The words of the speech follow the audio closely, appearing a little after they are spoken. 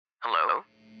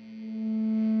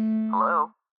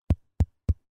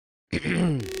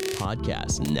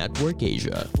Podcast Network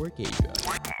Asia.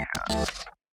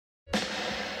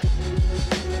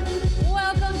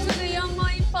 Welcome to the Young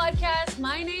Money Podcast.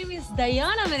 My name is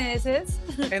Diana Fernandez.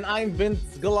 And I'm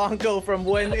Vince Galanco from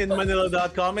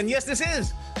wheninmanila.com. And yes, this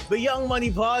is the Young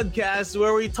Money Podcast,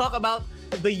 where we talk about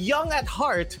the young at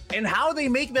heart and how they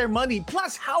make their money,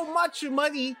 plus how much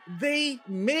money they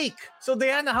make. So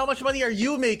Diana, how much money are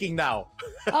you making now?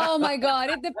 Oh my God,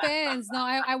 it depends. No,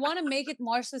 I want to make it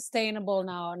more sustainable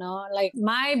now. No, like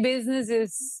my business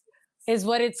is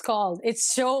what it's called.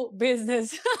 It's show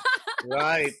business.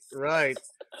 Right.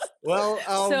 Well,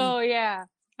 so yeah,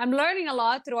 I'm learning a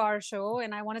lot through our show,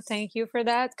 and I want to thank you for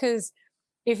that, because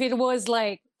if it was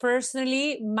like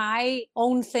personally my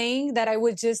own thing that I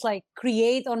would just like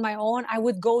create on my own, I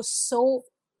would go so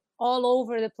all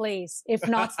over the place if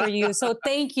not for you. So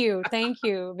thank you,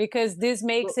 because this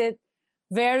makes it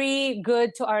very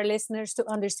good to our listeners to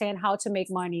understand how to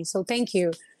make money. So thank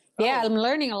you. Yeah, I'm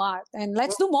learning a lot, and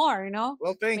let's do more,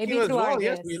 Well, thank you as well.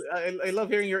 Yes, I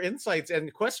love hearing your insights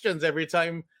and questions every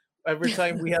time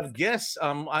we have guests.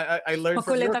 I learn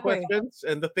from your questions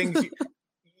and the things.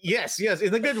 Yes,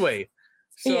 in a good way.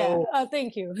 So, yeah,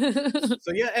 thank you.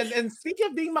 So yeah, and speaking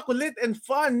of being makulit and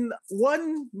fun,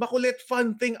 one makulit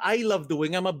fun thing I love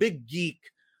doing, I'm a big geek.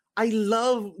 I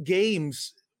love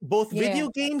games, both video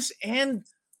games and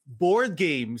board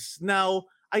games. Now,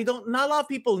 not a lot of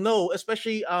people know,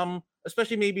 especially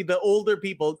maybe the older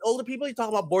people. Older people, you talk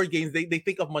about board games, they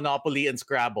think of Monopoly and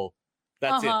Scrabble.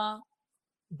 That's it.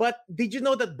 But did you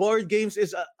know that board games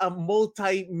is a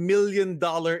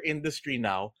multi-million-dollar industry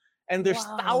now? And there's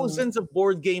thousands of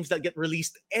board games that get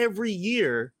released every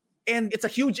year. And it's a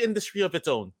huge industry of its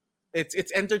own.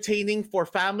 It's entertaining for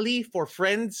family, for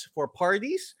friends, for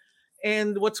parties.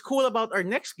 And what's cool about our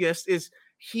next guest is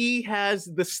he has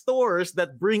the stores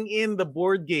that bring in the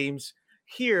board games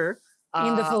here.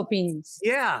 In the Philippines.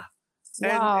 Yeah.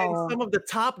 And some of the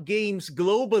top games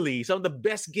globally, some of the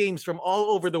best games from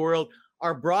all over the world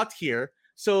are brought here.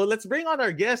 So let's bring on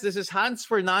our guest. This is Hans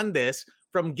Fernandez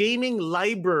from Gaming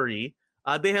Library.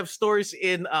 They have stores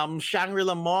in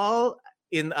Shangri-La Mall,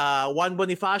 in Juan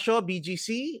Bonifacio,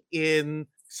 BGC, in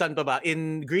San Baba,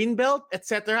 in Greenbelt,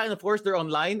 etc. And of course, they're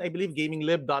online, I believe,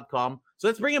 gaminglib.com. So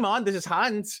let's bring him on. This is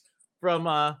Hans from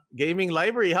Gaming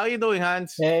Library. How are you doing,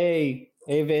 Hans? Hey,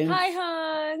 Vince. Hi,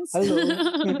 Hans.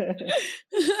 Hello.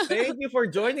 Thank you for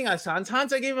joining us, Hans.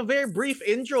 Hans, I gave a very brief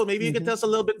intro. Maybe you can tell us a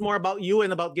little bit more about you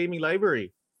and about Gaming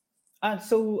Library.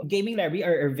 So Gaming Library,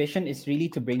 our vision is really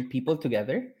to bring people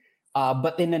together,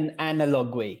 but in an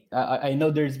analog way. I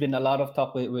know there's been a lot of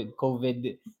talk with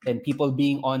COVID and people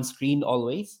being on screen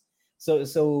always.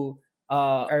 So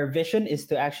our vision is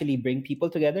to actually bring people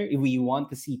together. We want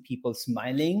to see people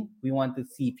smiling. We want to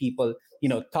see people,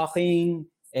 talking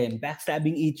and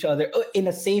backstabbing each other in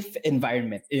a safe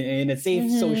environment, in a safe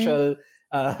social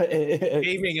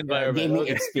gaming environment, gaming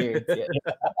experience.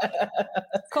 Yeah.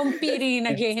 Competing in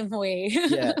a game way.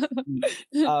 Yeah.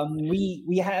 We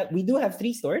do have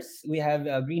 3 stores. We have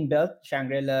Greenbelt,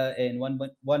 Shangri-La, and Juan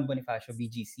Bonifacio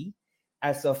BGC.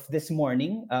 As of this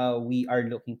morning, we are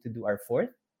looking to do our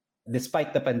 4th,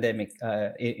 despite the pandemic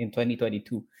in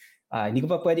 2022. Hindi ko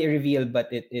pa pwede i-reveal, but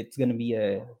it's going to be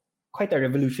quite a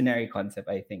revolutionary concept,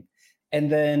 I think.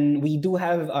 And then we do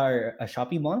have a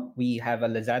Shopee mall. We have a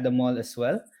Lazada mall as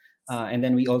well. And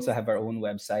then we also have our own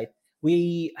website.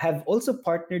 We have also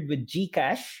partnered with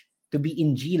Gcash to be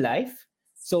in G Life.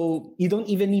 So you don't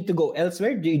even need to go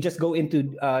elsewhere. You just go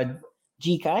into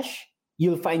Gcash.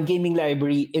 You'll find Gaming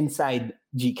Library inside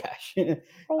Gcash.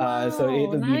 So it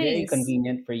will be very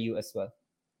convenient for you as well.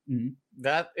 Mm-hmm.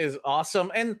 That is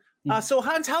awesome. And so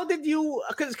Hans, how did you,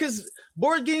 because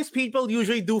board games people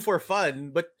usually do for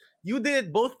fun, but you did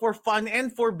it both for fun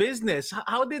and for business.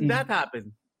 How did that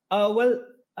happen? I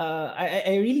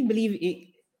really believe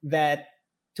that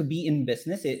to be in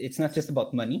business, it's not just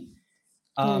about money.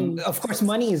 Of course,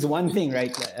 money is one thing,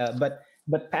 right?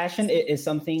 But passion is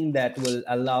something that will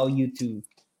allow you to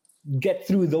get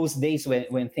through those days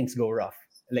when things go rough,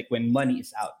 like when money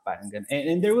is out.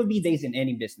 And there will be days in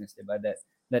any business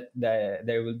that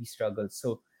there will be struggles.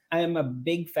 So I am a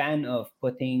big fan of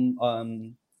putting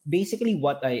basically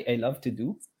what I love to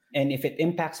do. And if it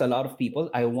impacts a lot of people,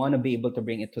 I want to be able to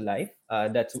bring it to life.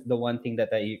 That's the one thing that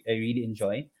I really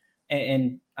enjoy.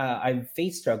 And I've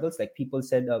faced struggles, like people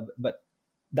said, but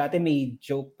dati may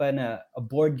joke pa na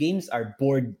board games are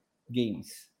board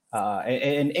games.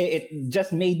 And it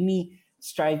just made me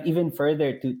strive even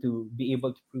further to be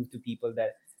able to prove to people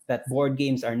that board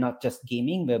games are not just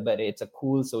gaming, but it's a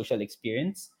cool social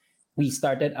experience. I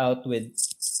started out with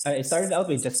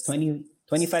just 20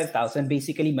 25,000,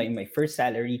 basically my first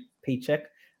salary paycheck,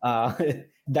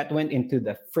 that went into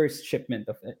the first shipment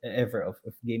of ever of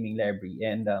gaming library.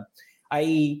 And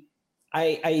I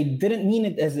didn't mean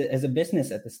it as a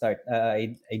business at the start.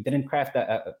 I didn't craft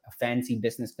a fancy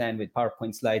business plan with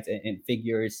PowerPoint slides and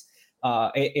figures.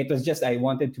 It was just I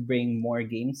wanted to bring more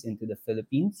games into the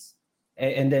Philippines.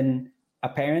 And then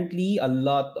apparently a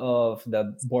lot of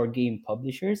the board game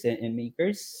publishers and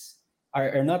makers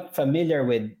are not familiar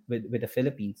with the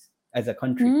Philippines as a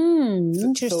country.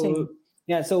 Interesting. So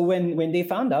yeah, so when they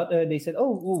found out, they said,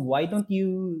 "Oh, why don't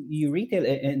you retail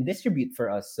and distribute for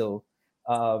us?" So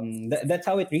that's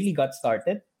how it really got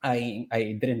started. I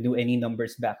didn't do any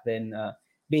numbers back then.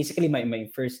 Basically, my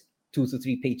first 2 to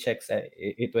 3 paychecks,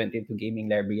 it went into gaming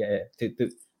library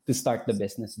to start the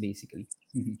business, basically.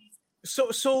 Mm-hmm.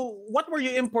 So what were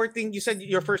you importing? You said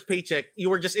your first paycheck, you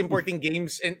were just importing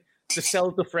games and to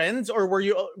sell to friends, or were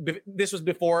you? This was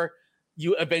before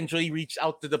you eventually reached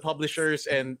out to the publishers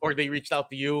or they reached out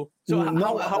to you. So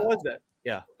how was that?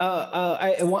 Yeah.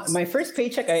 My first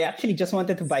paycheck, I actually just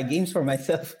wanted to buy games for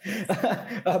myself.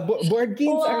 Board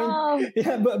games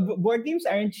board games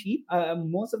aren't cheap.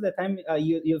 Most of the time,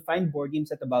 you'll find board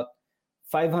games at about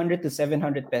 500 to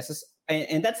 700 pesos,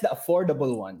 and that's the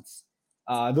affordable ones.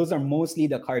 Those are mostly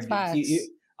the card games.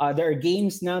 There are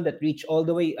games now that reach all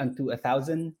the way to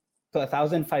 1,000 to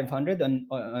 1,500 on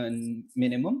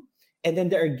minimum, and then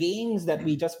there are games that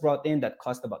we just brought in that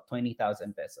cost about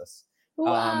 20,000 pesos.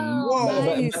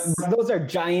 But those are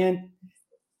giant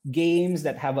games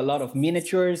that have a lot of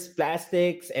miniatures,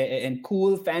 plastics, and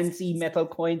cool, fancy metal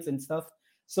coins and stuff.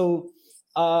 So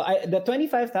the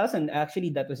 25,000,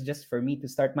 actually, that was just for me to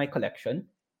start my collection.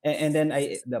 And then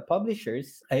the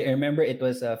publishers, I remember it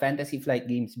was Fantasy Flight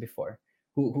Games before,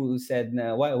 who said,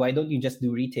 why don't you just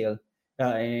do retail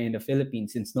in the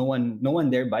Philippines, since no one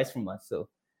there buys from us. So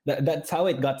that's how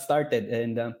it got started.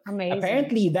 And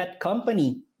apparently that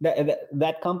company,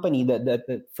 that company that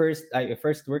I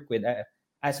first worked with,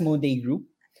 Asmodee Group,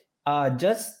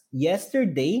 just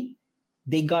yesterday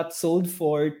they got sold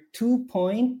for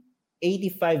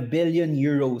 2.85 billion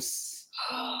euros.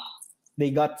 They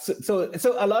got so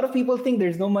a lot of people think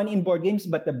there's no money in board games,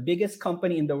 but the biggest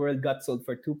company in the world got sold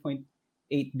for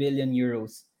 2.8 billion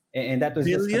euros, and that was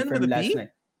just confirmed last night.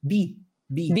 B,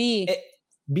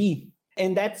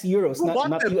 and that's euros,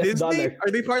 not US Disney? dollar. Are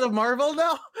they part of Marvel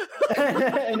now?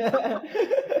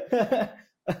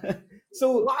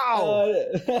 So wow,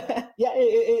 yeah,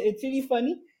 it's really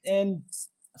funny. And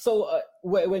so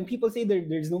when people say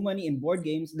there's no money in board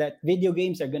games, that video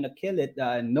games are gonna kill it,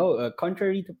 no.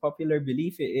 Contrary to popular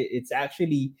belief, it's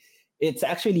actually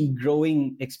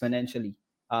growing exponentially,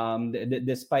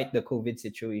 despite the COVID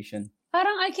situation.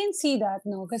 Parang I can see that,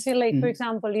 no? Because like, for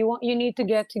example, you need to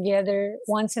get together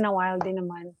once in a while, din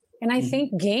naman. And I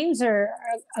think games are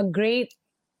a great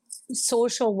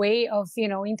social way of,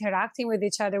 interacting with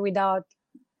each other without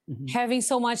having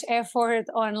so much effort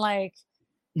on like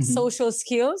social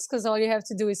skills, because all you have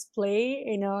to do is play,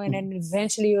 and then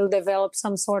eventually you'll develop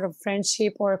some sort of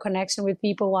friendship or connection with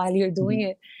people while you're doing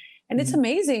it. And it's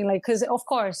amazing, like, because of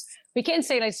course we can't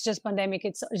say like it's just pandemic,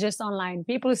 it's just online.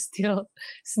 People still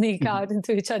sneak out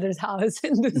into each other's house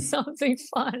and do something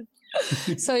fun.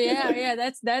 So yeah,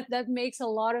 that makes a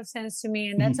lot of sense to me,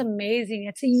 and that's amazing.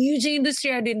 It's a huge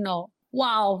industry. I didn't know.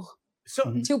 Wow.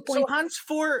 So Hans,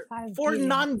 for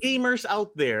non-gamers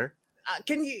out there,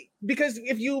 can you, because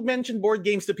if you mention board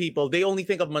games to people, they only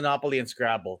think of Monopoly and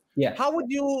Scrabble. Yeah. How would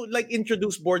you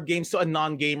introduce board games to a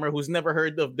non-gamer who's never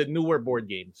heard of the newer board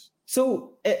games?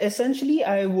 So essentially,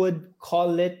 I would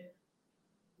call it.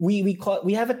 We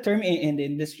have a term in the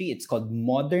industry. It's called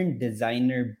modern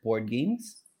designer board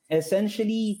games.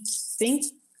 Essentially, think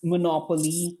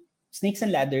Monopoly, Snakes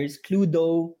and Ladders,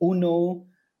 Cluedo, Uno,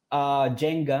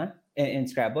 Jenga, and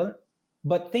Scrabble.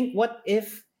 But think, what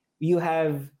if you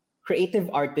have creative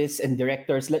artists and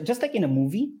directors, just like in a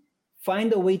movie,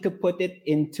 find a way to put it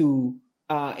into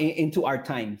our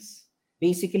times.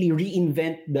 Basically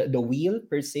reinvent the wheel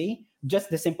per se, just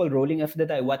the simple rolling of the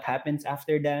die, what happens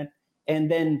after that, and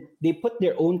then they put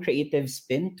their own creative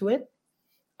spin to it.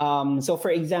 So for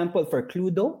example, for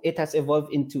Cluedo, it has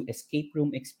evolved into escape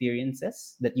room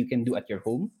experiences that you can do at your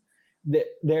home.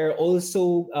 There are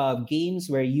also games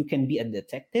where you can be a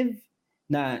detective.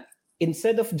 Now,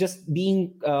 instead of just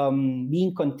being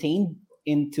contained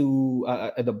into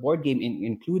the board game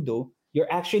in Cluedo,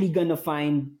 you're actually gonna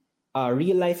find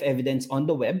real life evidence on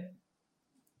the web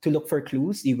to look for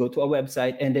clues. You go to a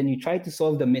website and then you try to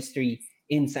solve the mystery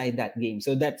inside that game.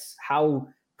 So that's how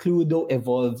Cluedo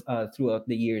evolved throughout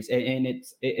the years. And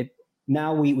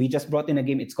now we just brought in a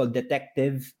game. It's called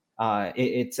Detective.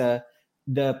 It's a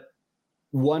the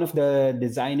one of the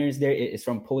designers there is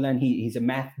from Poland. He's a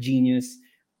math genius.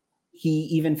 He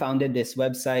even founded this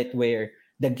website where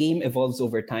the game evolves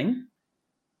over time.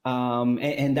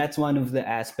 And that's one of the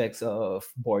aspects of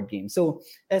board games. So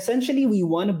essentially, we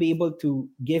want to be able to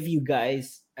give you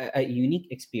guys a unique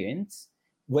experience,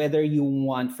 whether you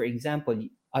want, for example,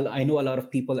 I know a lot of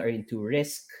people are into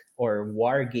Risk or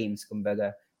war games,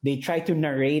 kumbaga. They try to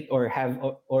narrate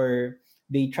or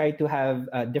they try to have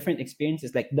different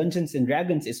experiences. Like Dungeons and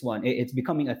Dragons is one. It's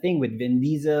becoming a thing with Vin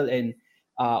Diesel and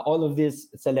all of these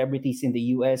celebrities in the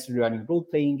US running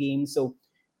role-playing games. So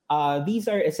these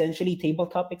are essentially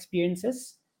tabletop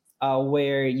experiences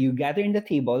where you gather in the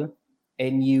table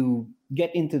and you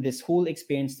get into this whole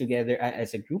experience together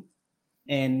as a group.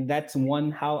 And that's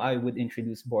one how I would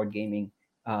introduce board gaming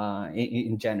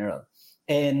in general.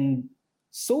 And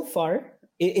so far,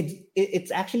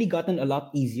 it's actually gotten a lot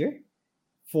easier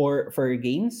for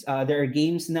games. There are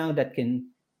games now that can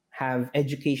have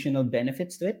educational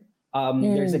benefits to it.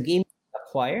 There's a game,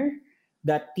 Acquire,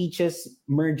 that teaches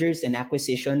mergers and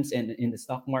acquisitions in the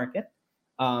stock market.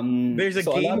 There's a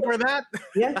game for that?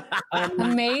 Yeah.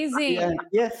 Amazing. Yeah,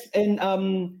 yes. And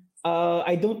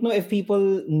I don't know if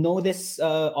people know this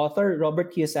author,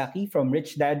 Robert Kiyosaki from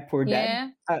Rich Dad, Poor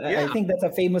Dad. Yeah. I think that's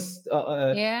a famous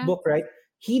book, right?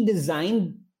 He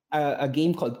designed a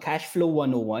game called Cash Flow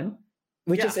 101,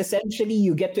 which is essentially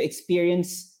you get to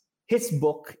experience his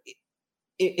book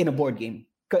in a board game.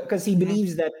 Because he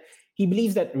believes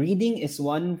that reading is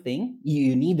one thing.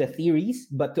 You need the theories,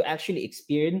 but to actually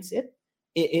experience it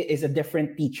is a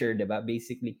different teacher, diba,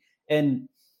 basically. And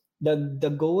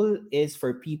the goal is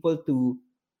for people to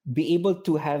be able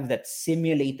to have that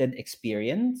simulated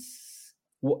experience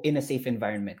in a safe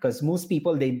environment. Because most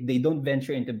people, they don't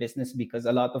venture into business because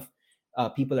a lot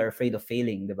of people are afraid of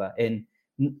failing, diba? And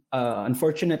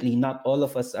unfortunately, not all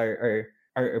of us are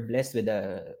blessed with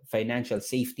a financial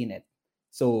safety net.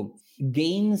 So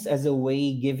games as a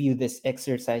way give you this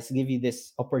exercise, give you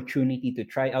this opportunity to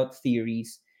try out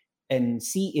theories and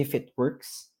see if it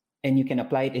works and you can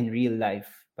apply it in real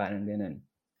life. Parang ganun.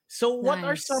 So what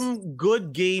are some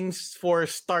good games for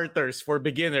starters, for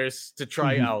beginners to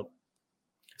try out?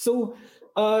 So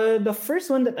the first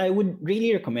one that I would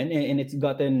really recommend, and it's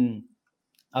gotten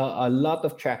a lot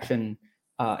of traction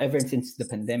ever since the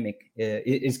pandemic,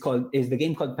 is the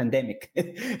game called Pandemic.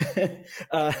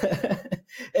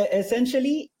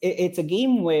 Essentially, it's a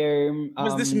game where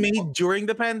was this made during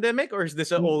the pandemic, or is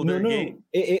this an older game?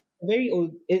 It's very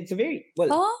old. It's a very well.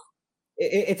 Oh?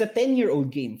 It's a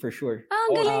 10-year-old game for sure.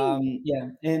 Yeah,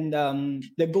 and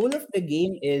the goal of the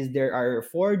game is there are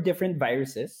 4 different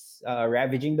viruses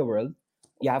ravaging the world.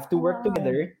 You have to work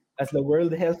together as the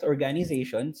World Health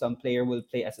Organization. Some player will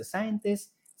play as a scientist.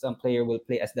 Some player will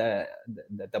play as the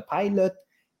pilot,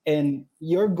 and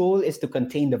your goal is to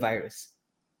contain the virus.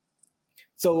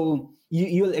 So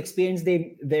you'll experience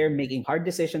they're making hard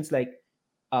decisions like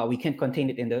we can't contain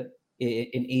it in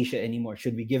Asia anymore.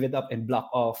 Should we give it up and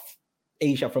block off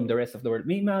Asia from the rest of the world?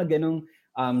 May mga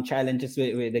ganong challenges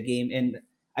with the game, and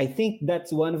I think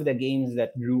that's one of the games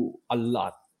that grew a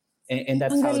lot, and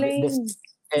that's how this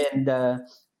and.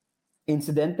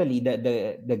 Incidentally,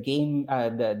 the game,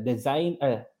 the design,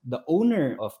 the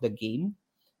owner of the game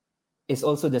is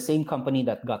also the same company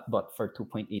that got bought for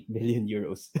 2.8 billion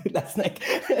euros last night.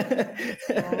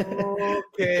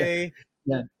 Okay.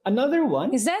 Yeah. Another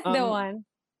one. Is that the one?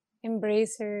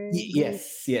 Embracer?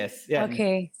 Yes. Yeah.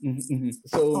 Okay.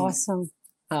 So awesome.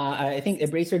 I think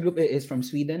Embracer Group is from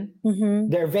Sweden.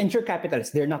 They're venture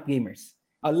capitalists. They're not gamers.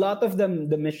 A lot of the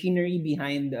machinery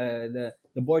behind the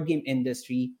board game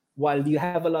industry, while you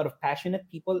have a lot of passionate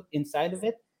people inside of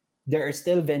it, there are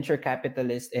still venture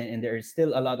capitalists and there are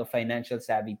still a lot of financial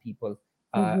savvy people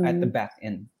at the back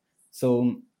end.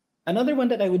 So another one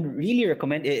that I would really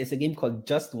recommend is a game called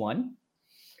Just One.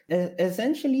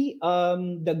 Essentially,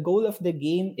 the goal of the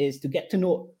game is to get to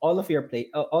know all of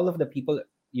the people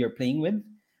you're playing with.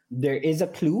 There is a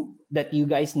clue that you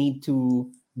guys need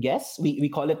to guess. We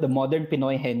call it the modern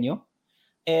Pinoy henyo.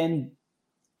 And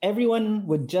everyone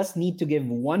would just need to give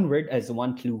one word as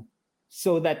one clue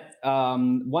so that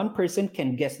one person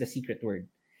can guess the secret word.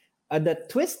 The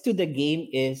twist to the game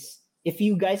is if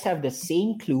you guys have the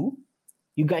same clue,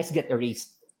 you guys get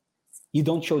erased. You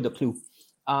don't show the clue.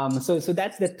 So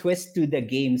that's the twist to the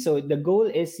game. So the goal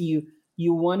is you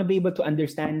want to be able to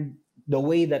understand the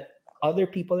way that other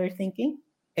people are thinking,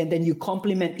 and then you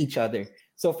complement each other.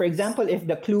 So for example, if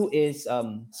the clue is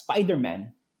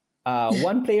Spider-Man,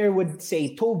 one player would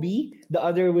say Toby, the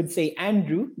other would say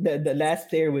Andrew, the last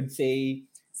player would say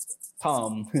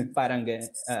Tom. Parang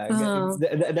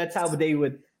that's how they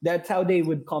would that's how they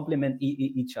would complement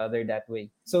each other that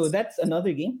way. So that's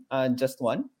another game, just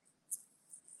one.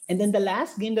 And then the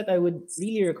last game that I would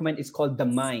really recommend is called The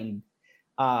Mind.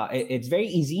 It's very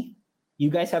easy. You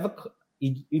guys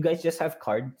just have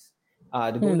cards.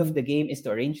 The goal of the game is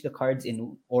to arrange the cards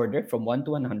in order from 1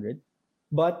 to 100.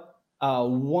 But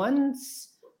once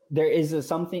there is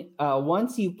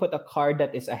once you put a card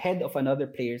that is ahead of another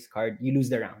player's card, you lose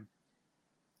the round.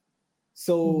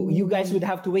 So you guys would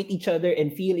have to wait each other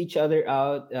and feel each other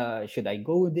out. Should I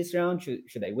go this round?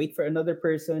 Should I wait for another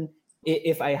person?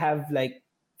 If I have like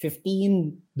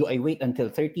 15, do I wait until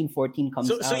 13, 14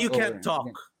 comes out? So you can't talk.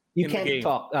 You can't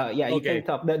talk. You can't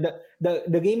talk.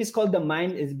 The game is called The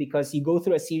Mind is because you go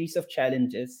through a series of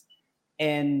challenges,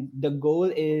 and the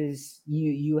goal is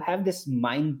you have this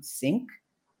mind sync.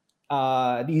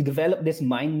 You develop this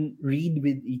mind read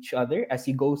with each other as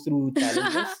you go through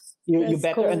challenges. You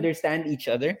better understand each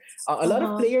other. A lot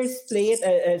of players play it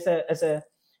as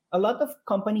a lot of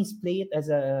companies play it as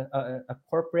a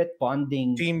corporate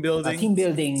bonding, team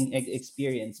building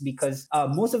experience, because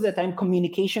most of the time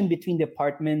communication between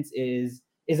departments is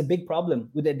a big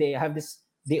problem.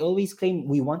 They always claim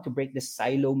we want to break the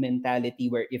silo mentality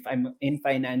where if I'm in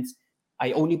finance,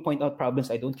 I only point out problems.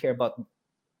 I don't care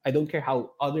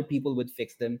how other people would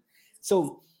fix them.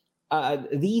 So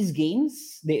these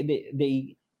games,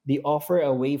 they offer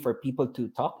a way for people to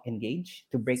talk, engage,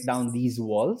 to break down these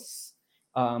walls,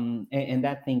 and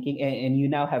that thinking, and you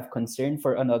now have concern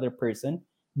for another person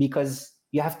because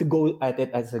you have to go at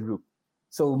it as a group.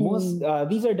 So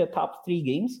these are the top 3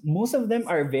 games. Most of them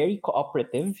are very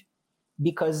cooperative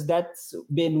because that's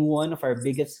been one of our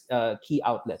biggest key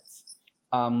outlets.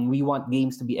 We want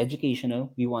games to be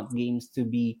educational. We want games to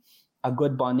be a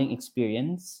good bonding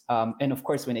experience. And of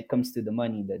course, when it comes to the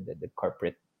money, the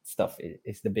corporate stuff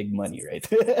is the big money, right?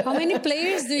 How many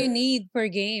players do you need per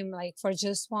game? Like for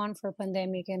just one, for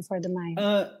Pandemic and for The Mind?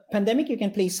 Pandemic, you can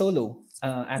play solo,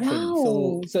 actually.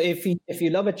 Wow. So if you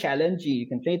love a challenge, you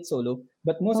can play it solo.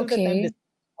 But most of the time, this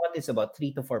is about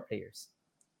 3 to 4 players.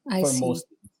 I see. Most.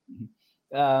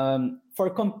 For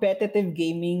competitive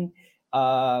gaming,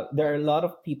 there are a lot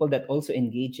of people that also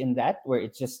engage in that, where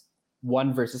it's just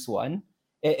 1 versus 1.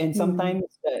 And sometimes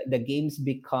the games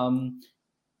become,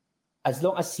 as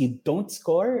long as you don't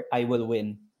score, I will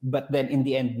win. But then in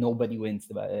the end, nobody wins.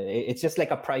 It's just like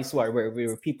a price war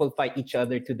where people fight each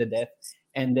other to the death,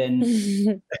 and then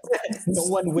no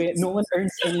one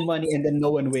earns any money, and then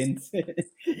no one wins.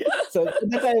 So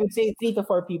that's why I would say 3 to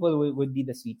 4 people would be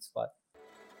the sweet spot.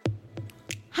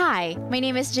 Hi, my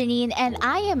name is Janine, and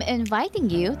I am inviting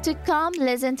you to come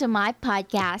listen to my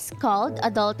podcast called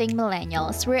Adulting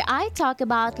Millennials, where I talk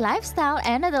about lifestyle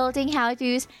and adulting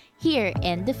how-tos here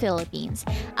in the Philippines.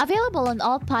 Available on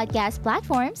all podcast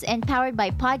platforms and powered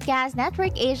by Podcast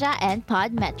Network Asia and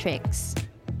Podmetrics.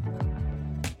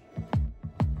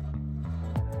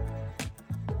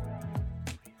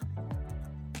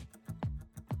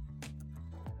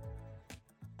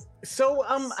 So,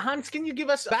 Hans, can you give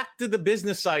us back to the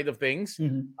business side of things?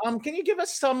 Can you give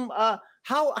us some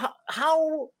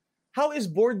how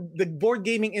is the board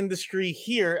gaming industry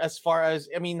here as far as,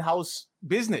 how's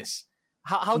business?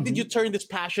 How did you turn this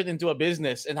passion into a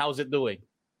business, and how's it doing?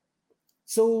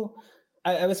 So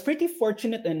I was pretty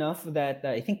fortunate enough that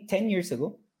I think 11 years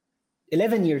ago,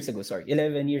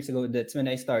 that's when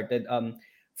I started.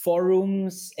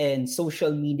 Forums and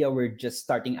social media were just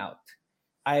starting out.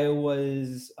 I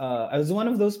was one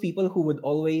of those people who would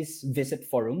always visit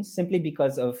forums simply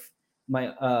because of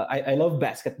my I love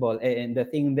basketball, and the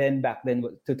thing back then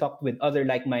to talk with other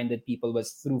like-minded people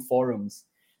was through forums.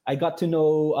 I got to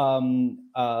know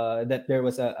that there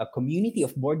was a community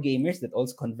of board gamers that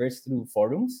also conversed through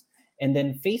forums, and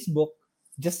then Facebook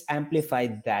just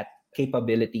amplified that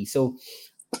capability. So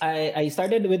I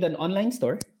started with an online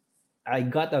store. I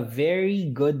got a very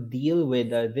good deal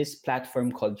with this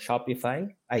platform called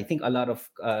Shopify. I think a lot of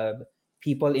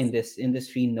people in this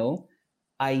industry know.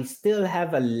 I still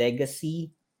have a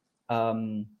legacy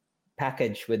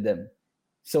package with them.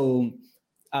 So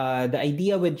the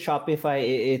idea with Shopify,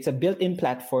 it's a built-in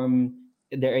platform.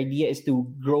 Their idea is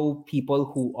to grow people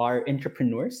who are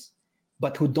entrepreneurs,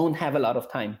 but who don't have a lot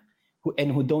of time,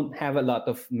 who don't have a lot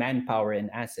of manpower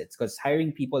and assets, because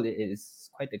hiring people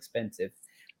is quite expensive.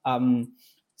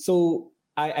 So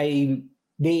I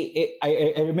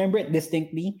remember it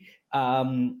distinctly.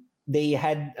 They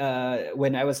had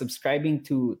when I was subscribing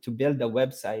to build a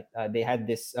website, they had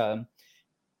this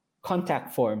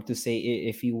contact form to say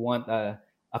if you want a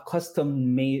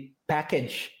custom made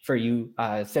package for you,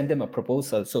 send them a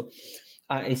proposal. So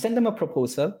I sent them a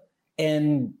proposal,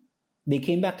 and they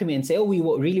came back to me and say, "Oh,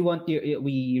 really want your,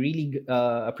 we really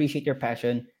appreciate your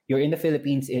passion. You're in the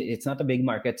Philippines. It's not a big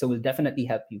market, so we'll definitely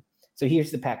help you. So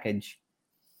here's the package."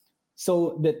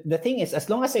 So the thing is, as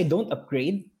long as I don't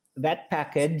upgrade, that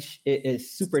package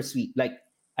is super sweet. Like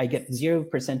I get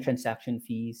 0% transaction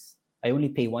fees. I only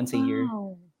pay once a year.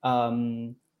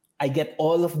 I get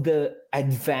all of the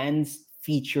advanced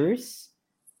features,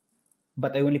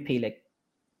 but I only pay like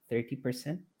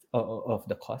 30% of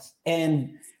the cost.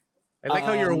 And I like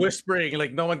how you're whispering,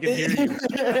 like no one can hear you.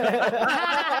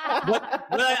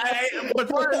 but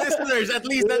for our listeners, at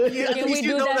least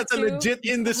you know that's a legit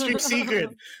industry secret.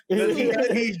 That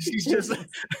he's just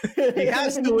he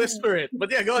has to whisper it. But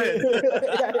yeah, go ahead.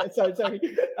 Sorry.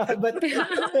 But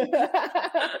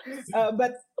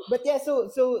yeah, so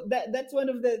that's one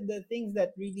of the things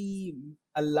that really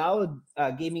allowed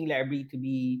Gaming Library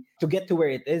to get to where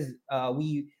it is.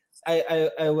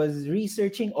 I was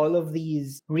researching all of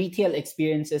these retail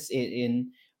experiences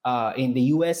in the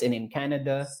US and in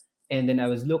Canada, and then I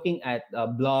was looking at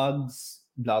blogs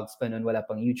pa nun, wala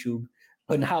pang YouTube,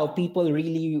 on how people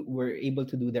really were able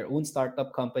to do their own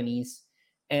startup companies,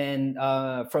 and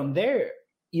from there,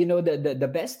 the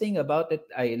best thing about it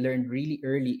I learned really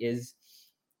early is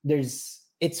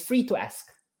it's free to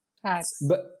ask,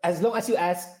 but as long as you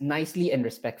ask nicely and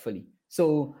respectfully.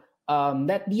 So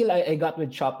that deal I got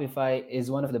with Shopify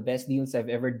is one of the best deals I've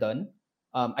ever done.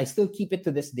 I still keep it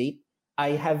to this date.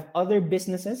 I have other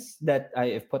businesses that I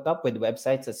have put up with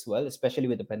websites as well, especially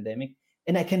with the pandemic,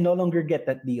 and I can no longer get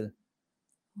that deal.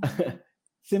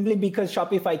 Simply because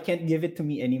Shopify can't give it to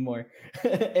me anymore.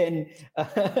 And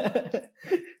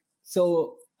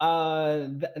so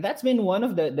that's been one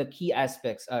of the key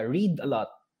aspects. Read a lot,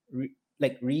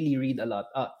 really read a lot.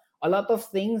 A lot of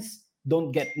things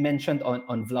don't get mentioned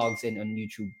on vlogs and on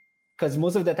YouTube because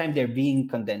most of the time they're being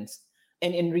condensed.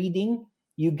 And in reading,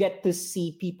 you get to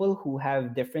see people who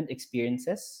have different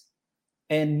experiences.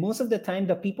 And most of the time,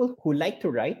 the people who like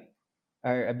to write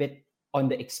are a bit on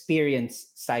the experience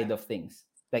side of things.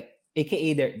 Like,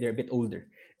 AKA they're a bit older.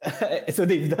 So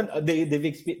they've done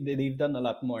a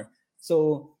lot more.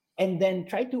 So, and then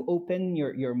try to open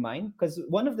your mind, because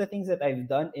one of the things that I've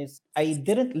done is I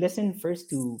didn't listen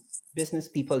first to business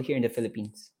people here in the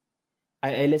Philippines.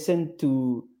 I listened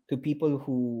to people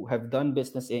who have done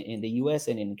business in the US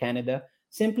and in Canada,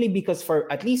 simply because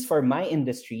at least for my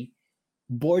industry,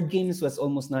 board games was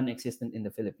almost non-existent in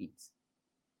the Philippines.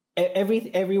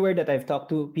 Everywhere that I've talked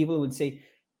to, people would say,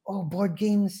 "Oh, board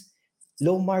games,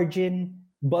 low margin,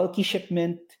 bulky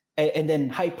shipment, and then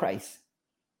high price."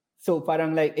 So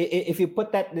parang like, if you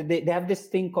put that, they have this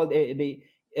thing called a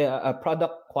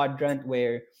product quadrant,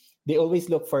 where they always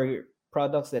look for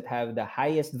products that have the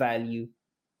highest value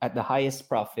at the highest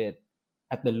profit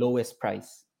at the lowest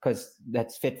price, because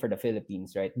that's fit for the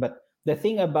Philippines, right? But the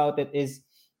thing about it is,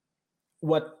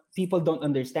 what people don't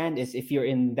understand is, if you're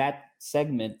in that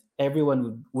segment,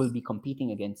 everyone will be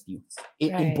competing against you.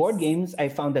 In board games, I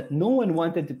found that no one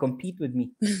wanted to compete with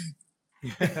me.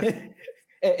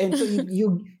 And so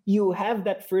you have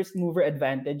that first mover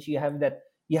advantage. You have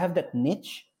that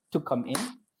niche to come in,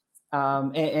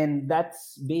 and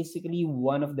that's basically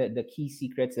one of the key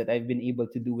secrets that I've been able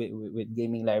to do with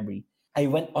Gaming Library. I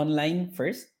went online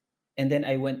first, and then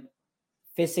I went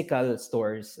physical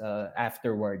stores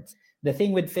afterwards. The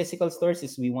thing with physical stores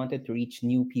is we wanted to reach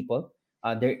new people.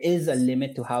 There is a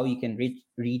limit to how you can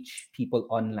reach people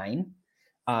online.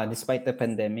 Despite the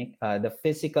pandemic, the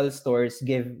physical stores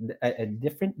give a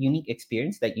different, unique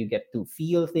experience. Like, you get to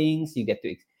feel things, you get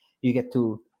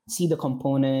to see the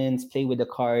components, play with the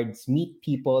cards, meet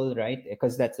people, right?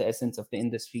 Because that's the essence of the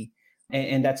industry,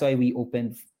 and that's why we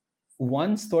opened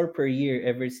one store per year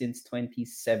ever since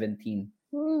 2017.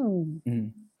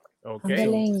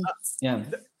 Okay. Yeah.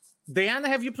 Diana,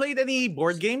 have you played any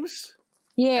board games?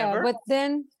 Yeah, ever? but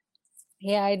then,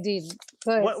 yeah, I did.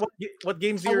 But what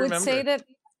games do you remember? I would say that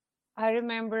I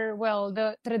remember, well,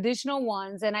 the traditional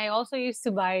ones, and I also used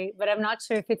to buy, but I'm not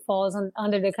sure if it falls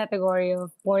under the category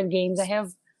of board games. I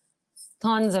have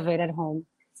tons of it at home.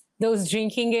 Those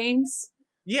drinking games.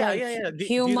 Yeah.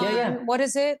 Human, what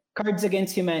is it? Cards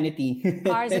Against Humanity.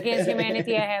 Cards Against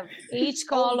Humanity. I have each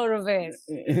color of it.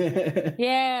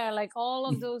 Yeah, like all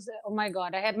of those. Oh my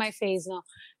God, I have my face now.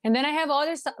 And then I have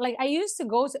other stuff. Like, I used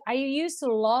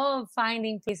to love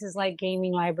finding places like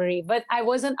Gaming Library, but I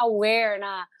wasn't aware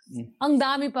na ang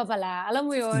dami pa pala. Alam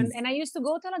mo yun? And I used to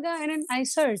go talaga, and then I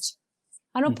search.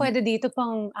 Ano pwede dito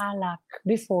pang alak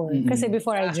before? Kasi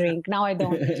before I drink, now I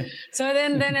don't. So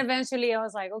then eventually I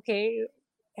was like, okay,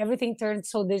 everything turned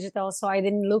so digital, so I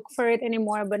didn't look for it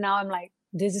anymore. But now I'm like,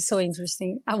 This is so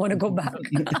interesting. I want to go back.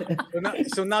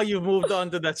 So now you've moved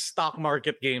on to that stock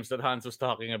market games that Hans was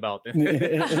talking about.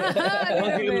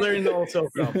 What you learn also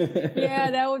from.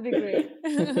 Yeah, that would be great.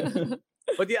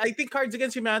 But yeah, I think Cards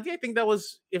Against Humanity, I think that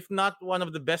was, if not one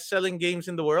of the best-selling games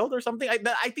in the world or something.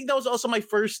 I think that was also my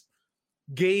first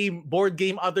board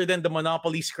game other than the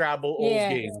Monopoly Scrabble old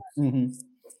game. Mm-hmm.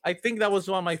 I think that was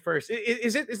one of my first.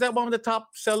 Is that one of the top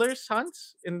sellers,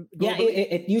 Hans? Yeah,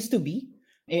 it used to be.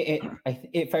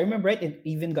 If I remember right, it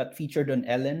even got featured on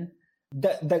Ellen.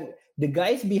 The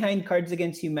guys behind Cards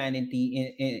Against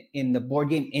Humanity in the board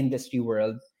game industry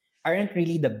world aren't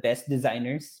really the best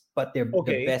designers, but they're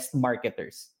the best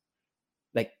marketers.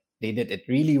 Like, they did it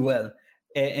really well,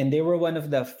 and they were one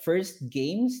of the first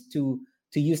games to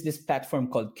use this platform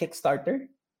called Kickstarter.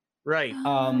 Right.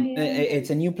 It's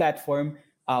a new platform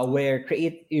where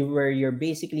you're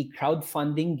basically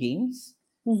crowdfunding games.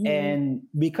 Mm-hmm. And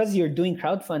because you're doing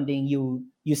crowdfunding,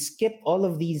 you skip all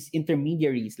of these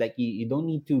intermediaries. Like, you don't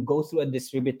need to go through a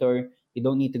distributor, you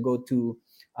don't need to go to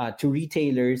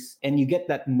retailers, and you get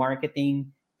that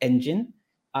marketing engine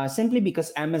simply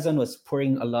because Amazon was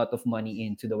pouring a lot of money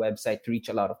into the website to reach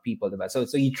a lot of people. So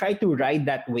you try to ride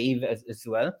that wave as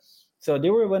well. So they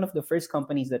were one of the first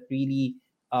companies that really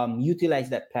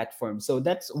utilized that platform. So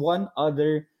that's one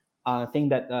other thing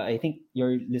that I think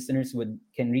your listeners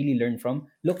can really learn from.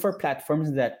 Look for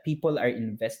platforms that people are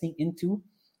investing into,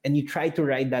 and you try to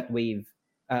ride that wave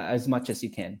as much as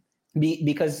you can,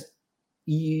 because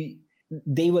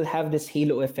they will have this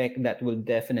halo effect that will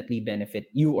definitely benefit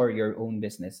you or your own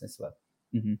business as well.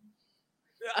 Mm-hmm.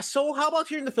 So how about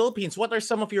here in the Philippines? What are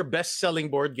some of your best-selling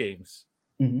board games?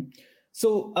 Mm-hmm.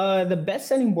 So the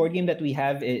best-selling board game that we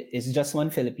have is Just One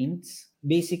Philippines.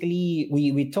 Basically,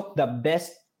 we took the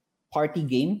best party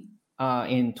game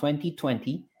in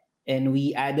 2020, and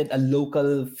we added a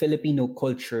local Filipino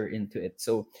culture into it.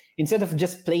 So instead of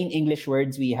just plain English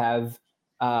words, we have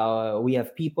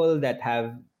people that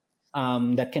have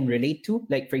that can relate to.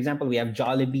 Like, for example, we have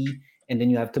Jollibee, and then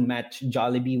you have to match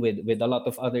Jollibee with a lot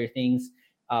of other things.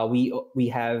 We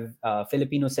have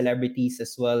Filipino celebrities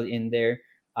as well in there.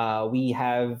 We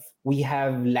have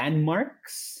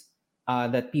landmarks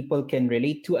that people can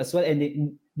relate to as well.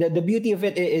 And the beauty of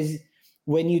it is,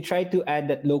 when you try to add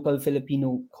that local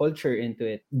Filipino culture into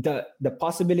it, the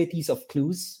possibilities of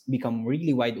clues become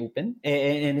really wide open,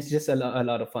 and it's just a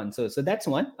lot of fun. So that's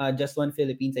one. Just One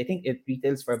Philippines. I think it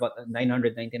retails for about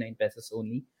 999 pesos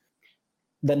only.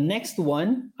 The next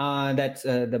one, that's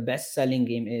the best-selling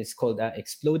game, is called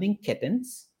Exploding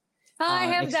Kittens. I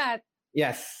have that.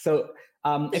 Yes. So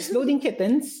Exploding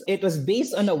Kittens, it was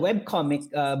based on a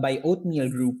webcomic by Oatmeal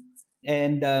Group.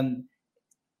 And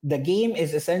the game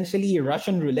is essentially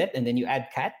Russian roulette, and then you add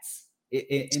cats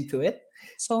into it.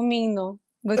 So mean, no?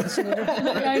 But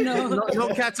I know. No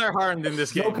cats are harmed in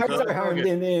this game. No cats are harmed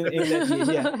in that game,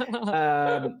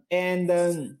 yeah.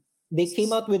 And they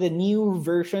came out with a new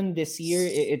version this year.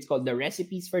 It's called The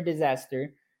Recipes for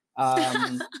Disaster.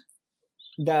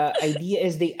 The idea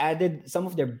is they added some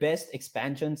of their best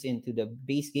expansions into the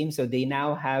base game. So they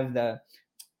now have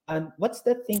what's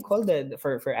that thing called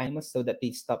for animals, so that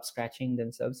they stop scratching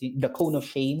themselves? The cone of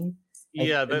shame.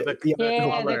 Yeah, the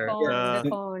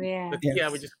cone. Yeah. Yeah,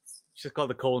 we just call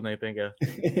the cone, I think. Yeah.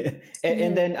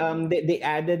 and then they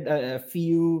added a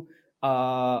few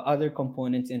other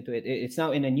components into it. It's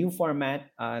now in a new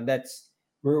format.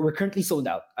 We're currently sold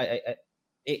out.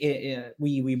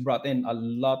 We brought in a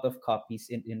lot of copies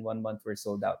in 1 month. We're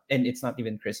sold out, and it's not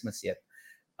even Christmas yet.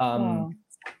 Wow.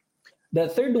 The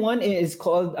third one is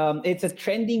called, it's a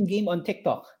trending game on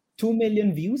TikTok. 2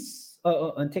 million views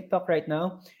on TikTok right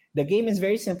now. The game is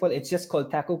very simple. It's just called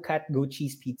Taco Cat Goat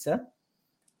Cheese Pizza.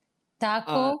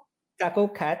 Taco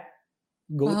Cat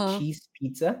Goat Cheese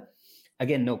Pizza.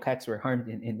 Again, no cats were harmed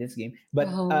in this game. But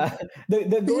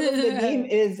the goal of the game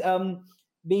is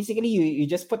basically you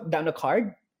just put down a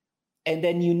card, and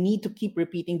then you need to keep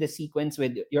repeating the sequence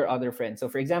with your other friends. So,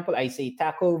 for example, I say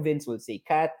taco, Vince will say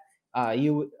cat.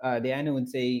 Diana would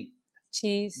say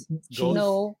cheese. Goat.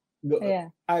 No. Yeah.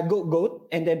 Goat,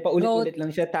 and then paulit-ulit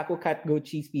lang siya, taco, cat, goat,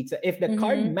 cheese, pizza. If the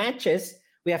card matches,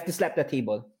 we have to slap the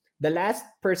table. The last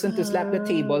person to slap the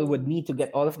table would need to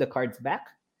get all of the cards back,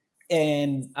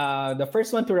 and the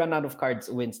first one to run out of cards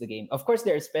wins the game. Of course,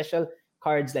 there are special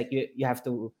cards, like you have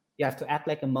to act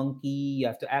like a monkey, you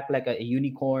have to act like a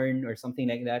unicorn or something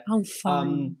like that. How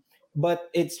fun. But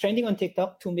it's trending on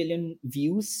TikTok, 2 million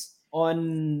views.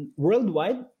 On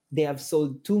worldwide, they have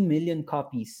sold 2 million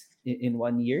copies in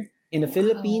 1 year. In the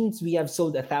Philippines, we have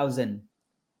sold 1,000.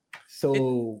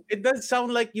 So It does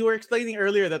sound like you were explaining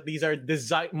earlier that these are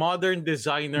modern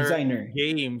designer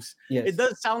games. Yes. It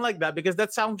does sound like that because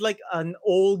that sounds like an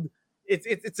old.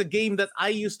 It's a game that I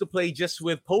used to play just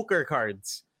with poker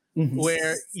cards,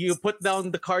 where you put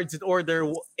down the cards in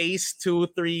order: ace, 2,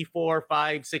 3, 4,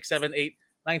 5, 6, 7, 8,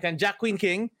 9, 10, Jack, Queen,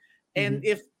 King, and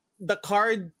if the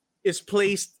card is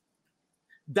placed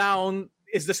down,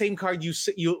 is the same card you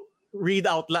read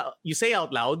out loud, you say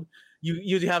out loud.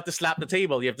 You have to slap the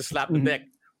table. You have to slap the deck.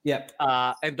 Yep.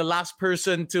 And the last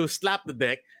person to slap the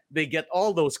deck, they get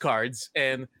all those cards.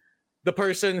 And the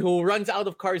person who runs out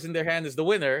of cards in their hand is the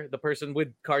winner. The person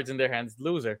with cards in their hand is the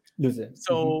loser.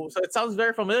 So it sounds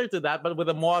very familiar to that, but with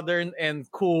a modern and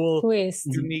cool,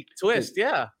 unique twist.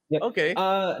 Yeah. Yep. Okay.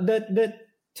 The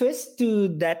twist to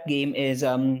that game is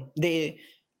they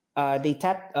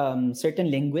tapped certain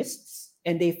linguists,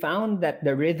 and they found that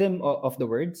the rhythm of the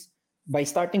words, by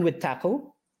starting with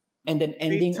taco and then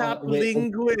ending with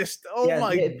linguist. Oh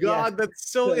my God,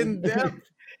 that's so in depth.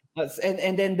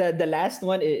 And then the last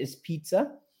one is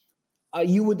pizza.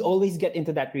 You would always get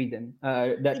into that rhythm.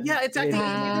 It's actually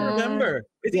easy to remember.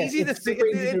 It's easy to say.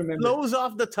 It flows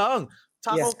off the tongue.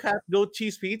 Taco, cat, goat,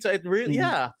 cheese, pizza. It really,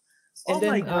 And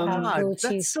my God,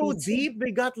 that's so deep.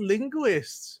 They got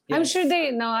linguists. I'm sure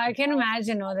I can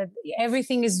imagine that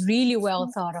everything is really well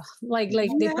thought of. Like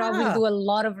they probably do a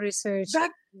lot of research.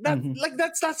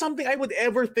 That's not something I would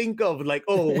ever think of. Like,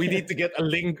 oh, we need to get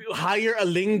hire a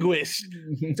linguist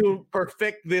to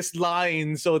perfect this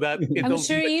line so that I'm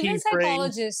sure even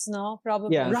psychologists,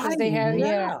 probably because they have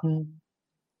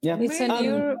It's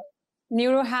a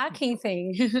neuro hacking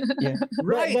thing.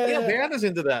 Right. Brianna's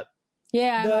into that.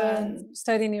 Yeah, I'm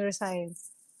studying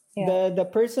neuroscience. Yeah. The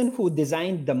person who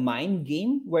designed the mind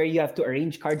game, where you have to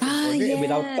arrange cards in order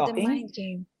without talking. The mind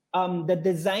game. The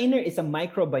designer is a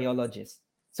microbiologist.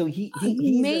 So he's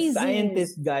a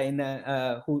scientist guy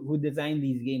who designed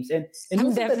these games. And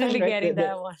I'm definitely getting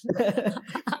that one.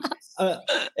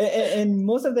 And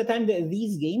most of the time,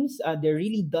 these games, they're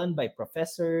really done by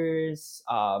professors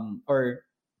or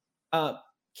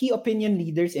key opinion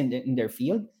leaders in their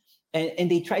field.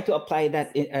 And they try to apply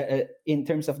that in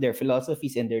terms of their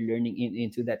philosophies and their learning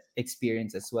into that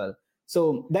experience as well.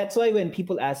 So that's why when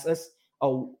people ask us,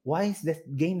 oh, why is this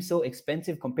game so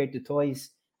expensive compared to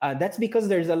toys? That's because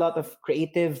there's a lot of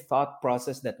creative thought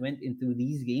process that went into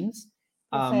these games.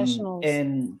 Professionals.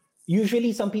 And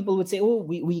usually some people would say, oh,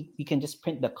 we can just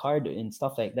print the card and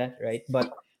stuff like that, right?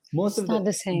 But most of not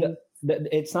the same.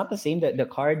 It's not the same. The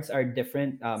cards are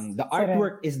different. The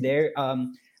artwork is there.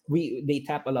 They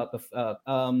tap a lot of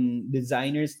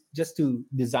designers just to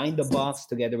design the box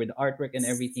together with the artwork and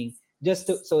everything,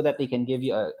 so that they can give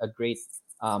you a great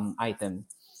item.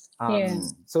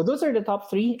 So those are the top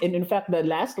three. And in fact, the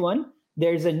last one,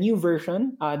 there's a new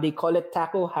version. They call it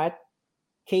Taco Hat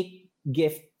Cake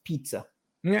Gift Pizza.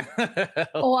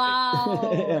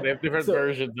 Wow. They have different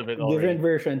versions of it already. Different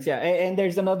versions, yeah. And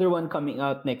there's another one coming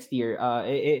out next year.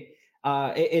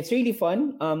 It's really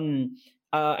fun.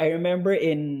 I remember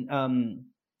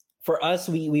for us,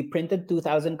 we printed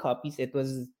 2,000 copies. It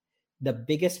was the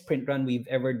biggest print run we've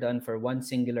ever done for one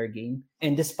singular game.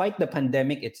 And despite the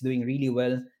pandemic, it's doing really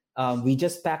well. We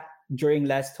just packed during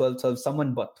last 12/12.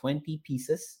 Someone bought 20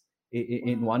 pieces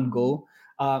in one go.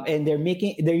 And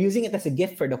they're using it as a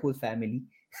gift for the whole family.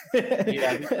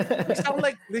 They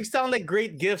sound like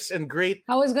great gifts and great.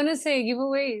 I was gonna say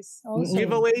giveaways. Also.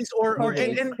 Giveaways or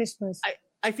and Christmas.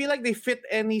 I feel like they fit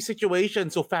any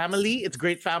situation. So family, it's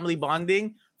great family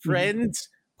bonding. Friends,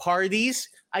 parties.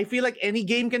 I feel like any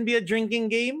game can be a drinking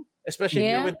game, especially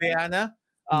if you're with Diana.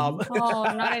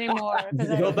 Not anymore.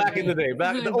 Go back in the day.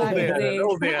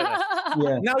 Old Diana.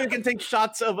 Yeah. Now you can take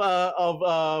shots of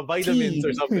vitamins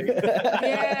or something.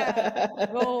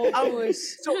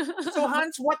 So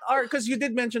Hans, because you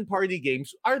did mention party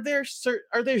games, are there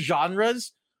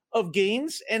genres of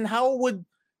games, and how would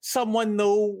someone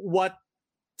know what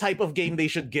type of game they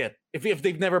should get if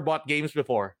they've never bought games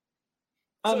before?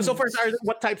 So first,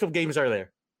 what types of games are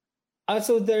there?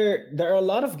 So there are a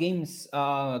lot of games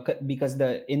because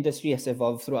the industry has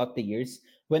evolved throughout the years.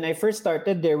 When I first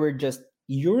started, there were just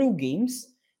Euro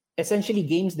games, essentially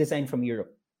games designed from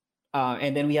Europe.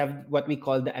 And then we have what we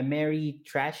call the Ameri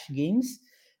trash games,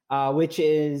 which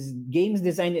is games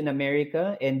designed in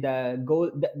America. And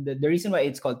the reason why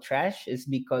it's called trash is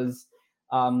because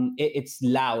it's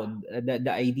loud.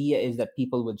 The idea is that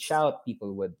people would shout,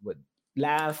 people would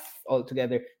laugh all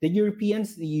together. The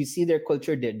Europeans, you see their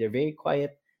culture, they're very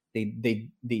quiet. They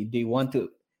want to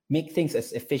make things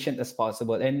as efficient as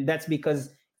possible, and that's because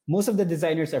most of the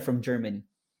designers are from Germany.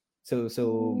 So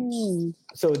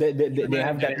they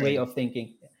have that way of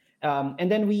thinking.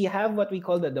 And then we have what we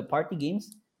call the party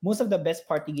games. Most of the best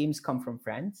party games come from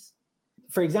France.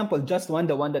 For example, Just One,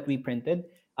 the one that we printed,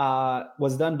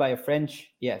 was done by a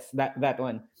French, yes, that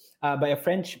one, by a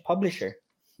French publisher.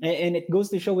 And it goes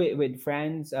to show with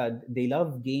France, they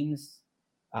love games,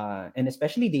 and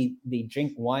especially they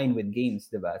drink wine with games,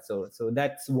 diba? So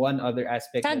that's one other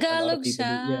aspect that a lot of Tagalog people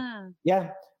do. Yeah. siya. Yeah.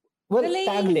 Well, Galing.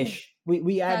 Taglish.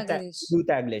 We add Taglish. do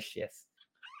Taglish, yes.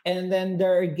 And then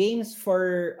there are games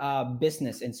for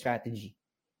business and strategy.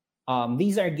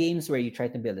 These are games where you try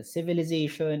to build a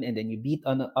civilization and then you beat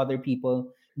on other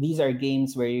people. These are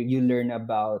games where you learn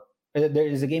about. There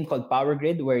is a game called Power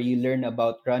Grid where you learn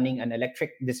about running an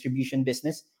electric distribution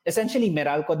business. Essentially,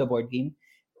 Meralco, the board game.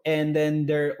 And then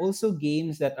there are also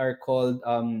games that are called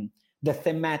the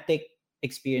thematic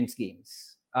experience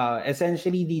games.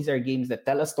 Essentially, these are games that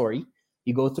tell a story.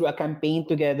 You go through a campaign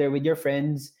together with your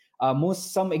friends.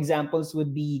 Some examples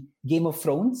would be Game of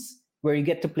Thrones, where you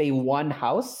get to play one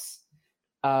house.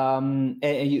 And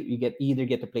you either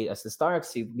get to play as the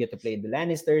Starks, you get to play the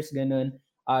Lannisters, ganun.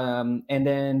 And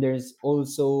then there's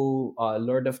also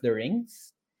Lord of the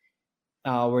Rings,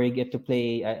 where you get to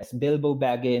play as Bilbo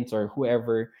Baggins or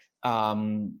whoever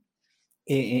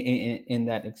in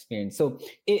that experience. So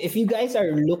if you guys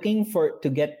are looking to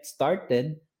get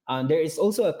started, there is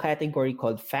also a category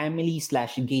called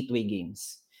family/gateway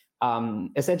games.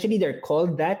 Essentially, they're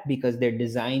called that because they're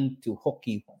designed to hook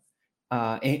you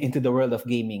into the world of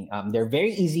gaming. They're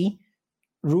very easy.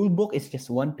 Rule book is just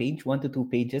 1 page, 1 to 2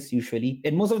 pages usually,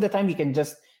 and most of the time you can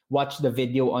just watch the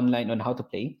video online on how to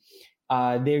play.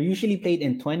 They're usually played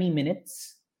in 20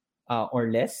 minutes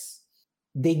or less.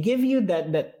 They give you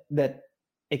that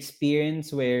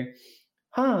experience where,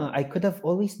 I could have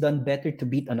always done better to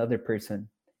beat another person.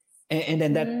 And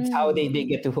then that's how they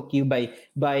get to hook you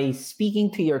by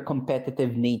speaking to your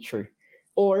competitive nature.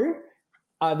 Or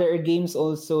there are games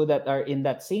also that are in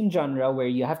that same genre where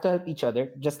you have to help each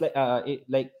other, just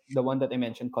like the one that I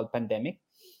mentioned called Pandemic.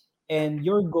 And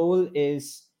your goal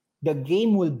is the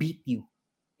game will beat you.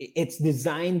 It's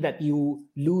designed that you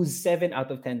lose 7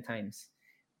 out of 10 times.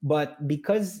 But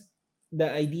because the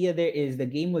idea there is the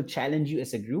game will challenge you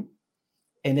as a group,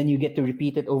 and then you get to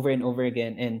repeat it over and over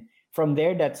again. And from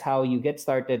there, that's how you get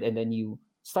started, and then you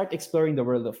start exploring the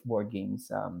world of board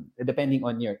games, depending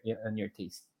on your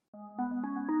taste.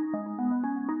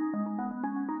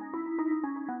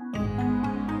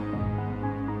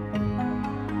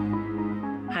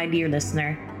 Hi, dear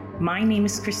listener. My name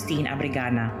is Christine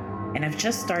Abrigana, and I've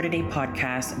just started a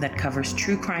podcast that covers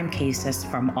true crime cases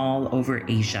from all over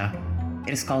Asia.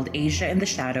 It is called Asia in the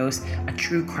Shadows, a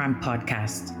true crime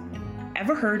podcast.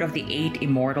 Ever heard of the 8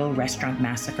 immortal restaurant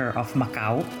massacre of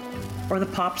Macau? Or the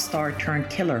pop star turned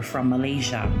killer from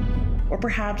Malaysia? Or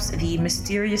perhaps the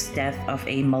mysterious death of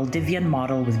a Maldivian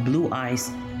model with blue eyes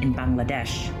in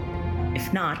Bangladesh?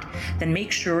 If not, then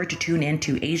make sure to tune in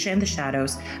to Asia in the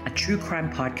Shadows, a true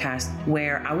crime podcast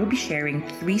where I will be sharing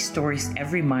 3 stories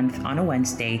every month on a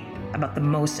Wednesday about the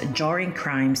most jarring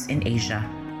crimes in Asia.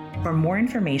 For more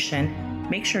information,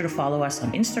 make sure to follow us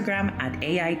on Instagram at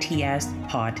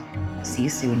AITSPod. See you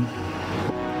soon.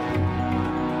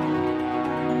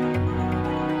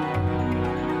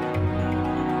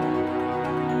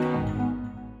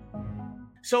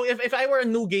 So if I were a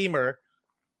new gamer,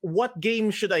 what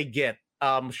game should I get?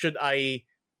 Should I?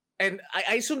 And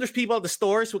I assume there's people at the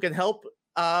stores who can help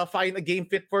find a game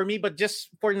fit for me. But just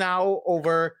for now,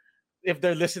 if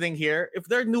they're listening here, if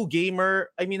they're a new gamer,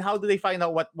 I mean, how do they find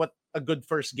out what a good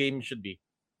first game should be?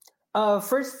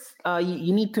 First,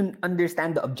 you need to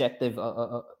understand the objective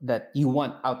that you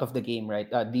want out of the game, right?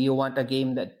 Do you want a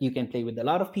game that you can play with a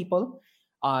lot of people?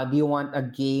 Do you want a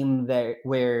game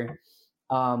where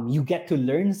you get to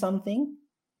learn something?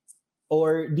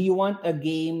 Or do you want a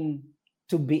game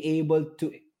to be able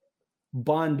to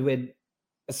bond with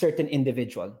a certain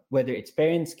individual, whether it's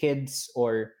parents, kids,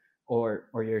 or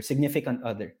your significant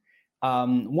other?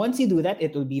 Once you do that,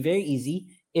 it will be very easy.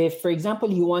 If, for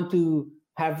example, you want to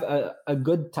have a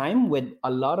good time with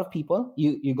a lot of people,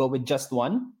 you go with just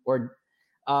one. Or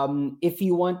if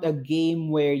you want a game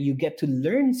where you get to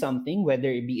learn something, whether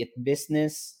it be it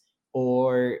business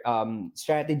or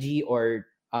strategy or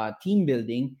team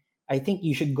building, I think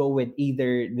you should go with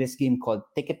either this game called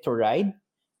Ticket to Ride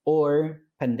or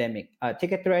Pandemic.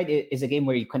 Ticket to Ride is a game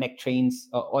where you connect trains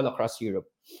all across Europe.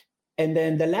 And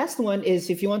then the last one is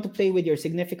if you want to play with your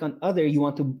significant other, you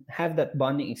want to have that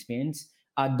bonding experience.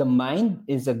 The Mind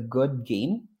is a good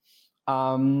game.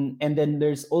 And then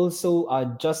there's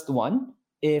also Just One,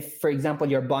 if, for example,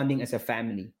 you're bonding as a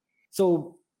family.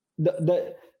 So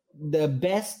the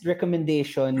best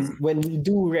recommendation when we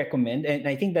do recommend, and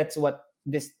I think that's what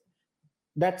this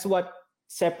that's what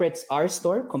separates our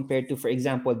store compared to, for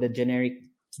example, the generic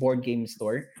board game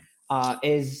store.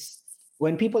 Is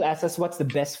when people ask us what's the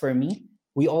best for me,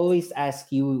 we always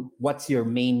ask you what's your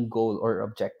main goal or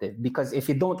objective. Because if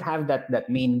you don't have that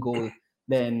main goal,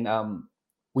 then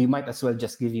we might as well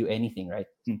just give you anything, right?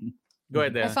 Go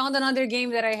ahead, I Dan. found another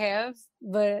game that I have,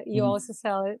 but you also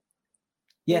sell it.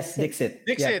 Yes, Dixit.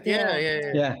 Dixit, yeah.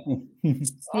 Yeah.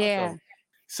 Yeah.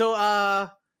 So,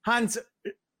 Hans,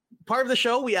 part of the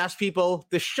show, we asked people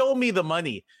to show me the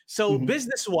money. So,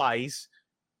 business-wise,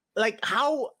 like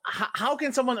how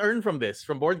can someone earn from this,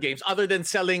 from board games, other than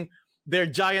selling their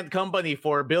giant company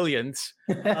for billions?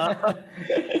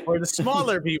 For the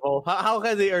smaller people, how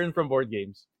can they earn from board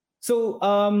games? So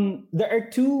there are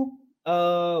two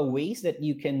ways that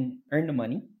you can earn the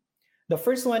money. The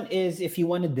first one is if you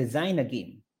want to design a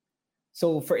game.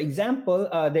 So for example,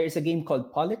 there is a game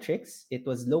called Politrix. It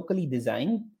was locally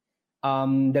designed.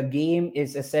 The game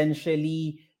is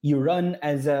essentially you run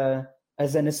as an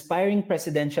aspiring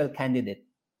presidential candidate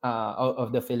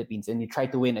of the Philippines, and you try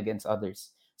to win against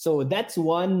others. So that's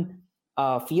one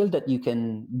field that you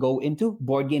can go into,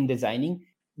 board game designing.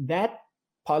 That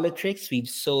Politrix, we've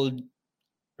sold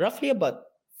roughly about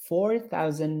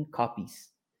 4,000 copies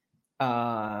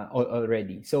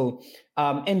already. So,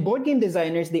 and board game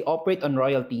designers, they operate on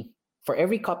royalty. For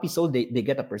every copy sold, they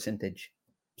get a percentage.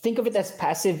 Think of it as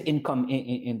passive income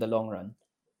in the long run.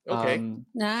 Okay.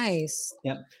 Nice.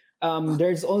 Yeah.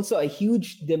 There's also a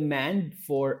huge demand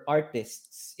for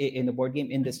artists in the board game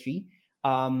industry.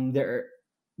 There are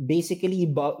basically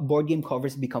board game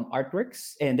covers become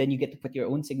artworks, and then you get to put your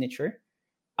own signature.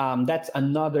 That's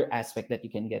another aspect that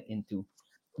you can get into.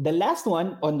 The last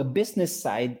one on the business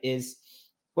side is,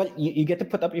 well, you get to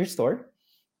put up your store.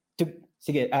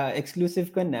 Sige,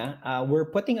 exclusive ko na. We're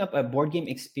putting up a board game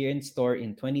experience store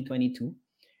in 2022.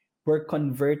 We're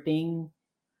converting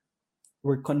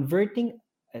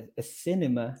a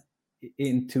cinema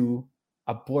into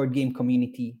a board game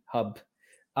community hub.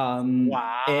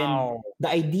 Wow. And the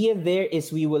idea there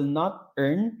is we will not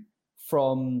earn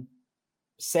from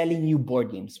selling you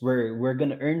board games. We're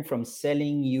gonna earn from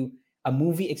selling you a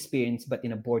movie experience, but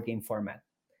in a board game format.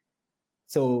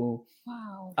 So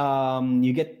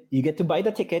you get to buy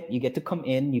the ticket, you get to come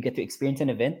in, you get to experience an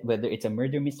event, whether it's a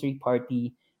murder mystery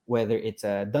party, whether it's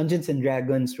a Dungeons and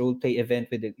Dragons roleplay event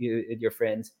with your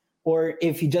friends, or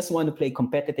if you just want to play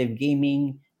competitive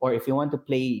gaming, or if you want to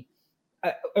play,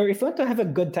 or if you want to have a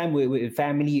good time with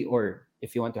family, or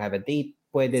if you want to have a date,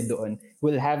 pwede doon.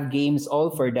 We'll have games all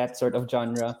for that sort of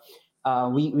genre.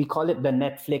 We call it the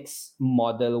Netflix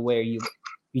model, where you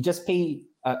just pay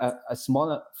a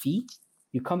small fee.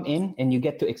 You come in and you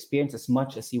get to experience as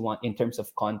much as you want in terms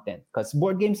of content, because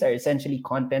board games are essentially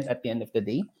content at the end of the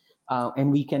day,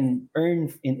 and we can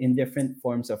earn in different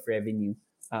forms of revenue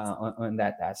on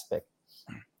that aspect.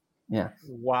 Yeah.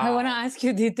 Wow. I want to ask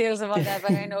you details about that,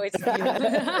 but I know it's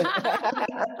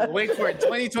Wait for it.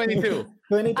 2022.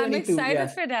 I'm excited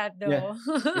for that, though.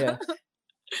 Yeah.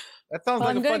 That sounds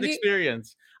like a fun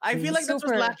experience. I feel like that's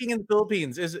what's lacking in the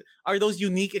Philippines. Are those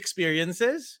unique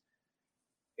experiences?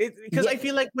 Because I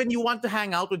feel like when you want to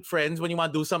hang out with friends, when you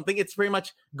want to do something, it's pretty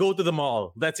much go to the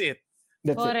mall. That's it.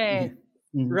 That's it.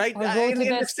 Right? Or go to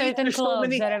the certain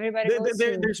clubs that everybody goes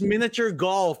to. There's miniature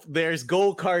golf. There's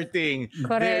go-karting.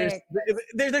 Correct.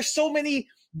 There's so many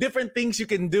different things you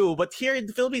can do. But here in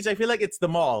the Philippines, I feel like it's the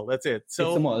mall. That's it. So,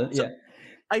 it's the mall, yeah.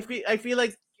 I feel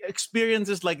like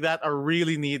experiences like that are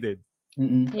really needed.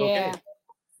 Yeah.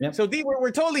 Yep. So, Dee,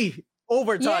 we're totally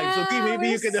over time. Yeah, so, Dee, maybe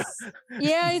you could...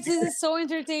 Yeah, it is so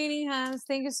entertaining, Hans.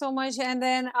 Thank you so much. And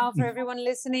then for everyone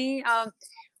listening,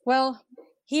 well,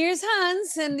 here's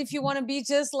Hans. And if you want to be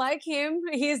just like him,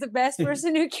 he is the best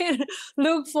person you can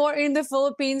look for in the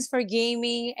Philippines for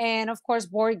gaming and, of course,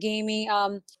 board gaming.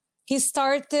 He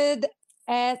started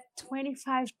at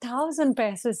 25,000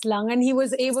 pesos lang, and he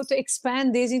was able to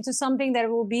expand this into something that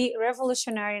will be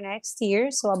revolutionary next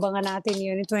year. So abangan natin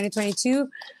yun in 2022.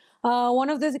 One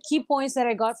of the key points that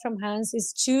I got from Hans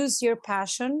is choose your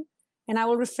passion, and I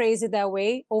will rephrase it that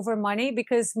way, over money,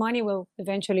 because money will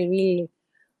eventually really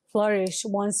flourish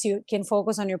once you can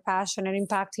focus on your passion and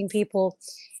impacting people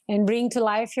and bring to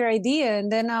life your idea.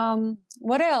 And then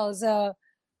what else?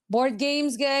 Board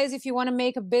games, guys, if you want to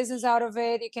make a business out of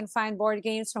it, you can find board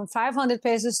games from 500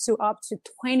 pesos to up to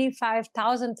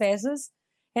 25,000 pesos.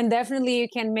 And definitely you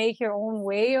can make your own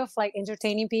way of like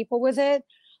entertaining people with it.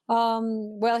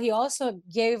 Well, he also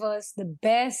gave us the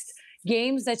best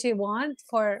games that you want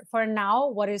for now,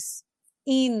 what is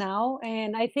in now.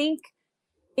 And I think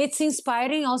it's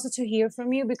inspiring also to hear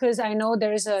from you, because I know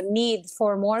there is a need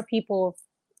for more people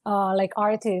like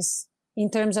artists in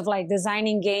terms of like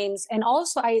designing games. And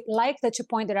also I like that you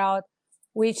pointed out,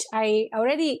 which I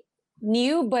already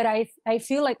knew, but I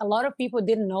feel like a lot of people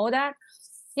didn't know that.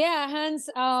 Yeah, Hans,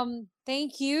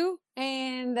 thank you.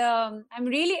 And I'm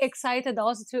really excited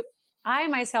also I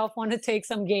myself want to take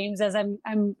some games as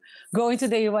I'm going to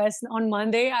the US on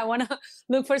Monday. I want to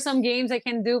look for some games I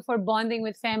can do for bonding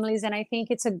with families. And I think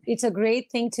it's a great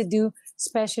thing to do,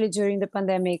 especially during the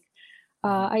pandemic.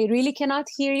 I really cannot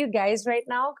hear you guys right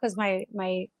now because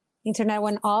my internet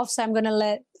went off. So I'm going to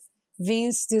let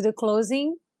Vince do the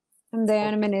closing. And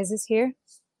Diana Menezes is here.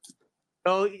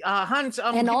 So, Hans,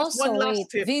 and also, wait,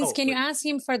 tip. Vince, can you ask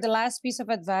him for the last piece of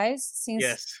advice? Since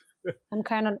yes. I'm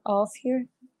kind of off here.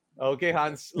 Okay,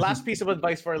 Hans, last piece of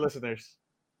advice for our listeners.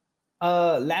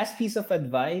 Last piece of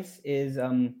advice is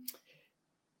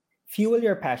fuel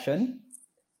your passion.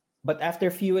 But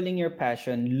after fueling your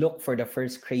passion, look for the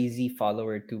first crazy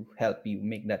follower to help you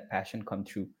make that passion come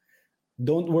true.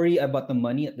 Don't worry about the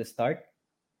money at the start,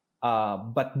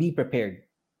 but be prepared.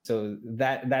 So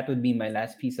that would be my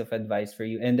last piece of advice for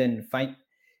you. And then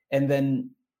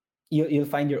you'll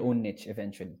find your own niche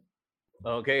eventually.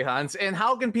 Okay, Hans. And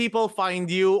how can people find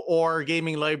you or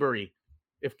Gaming Library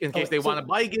in case they want to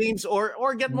buy games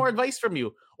or get more advice from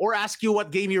you or ask you what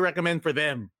game you recommend for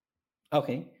them?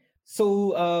 Okay.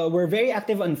 So we're very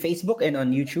active on Facebook and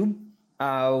on YouTube.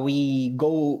 We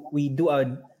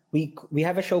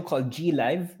have a show called G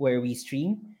Live where we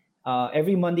stream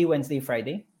every Monday, Wednesday,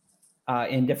 Friday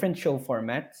in different show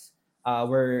formats.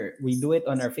 Where we do it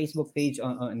on our Facebook page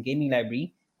on Gaming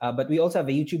Library, but we also have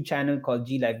a YouTube channel called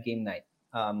G Live Game Night.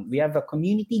 We have a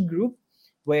community group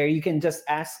where you can just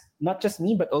ask not just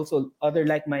me but also other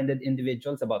like-minded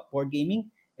individuals about board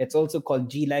gaming. It's also called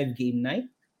G Live Game Night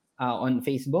on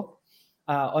Facebook.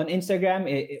 On Instagram,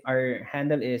 our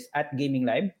handle is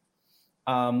 @GamingLive.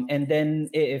 And then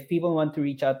if people want to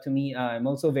reach out to me, I'm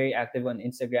also very active on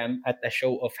Instagram at A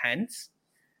Show of Hands,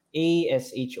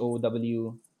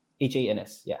 ASHOWHANS.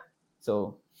 Yeah.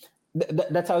 So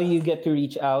that's how you get to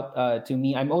reach out to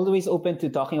me. I'm always open to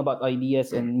talking about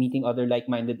ideas and meeting other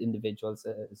like-minded individuals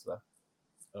as well.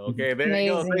 Okay, there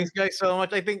you go. Thanks, guys, so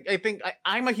much. I think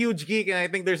I'm a huge geek, and I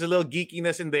think there's a little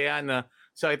geekiness in Diana.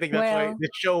 So I think that's why the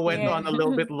show went on a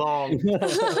little bit long.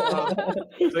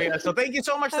 So thank you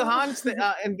so much to Hans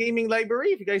and Gaming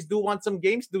Library. If you guys do want some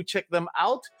games, do check them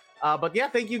out. But yeah,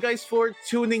 thank you guys for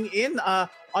tuning in.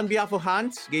 On behalf of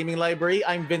Hans, Gaming Library,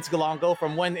 I'm Vince Galongo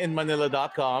from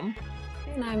wheninmanila.com.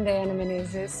 And I'm Diana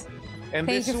Menezes. And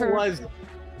this was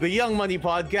the Young Money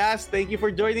Podcast. Thank you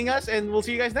for joining us, and we'll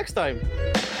see you guys next time.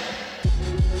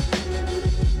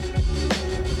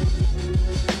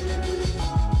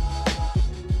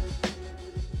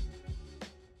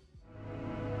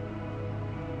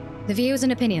 The views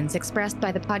and opinions expressed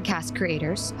by the podcast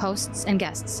creators, hosts, and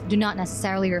guests do not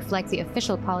necessarily reflect the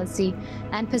official policy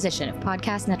and position of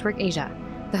Podcast Network Asia,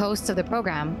 the hosts of the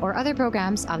program, or other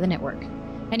programs of the network.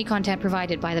 Any content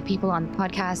provided by the people on the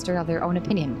podcast are of their own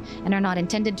opinion and are not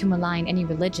intended to malign any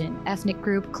religion, ethnic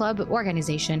group, club,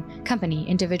 organization, company,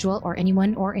 individual, or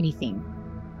anyone or anything.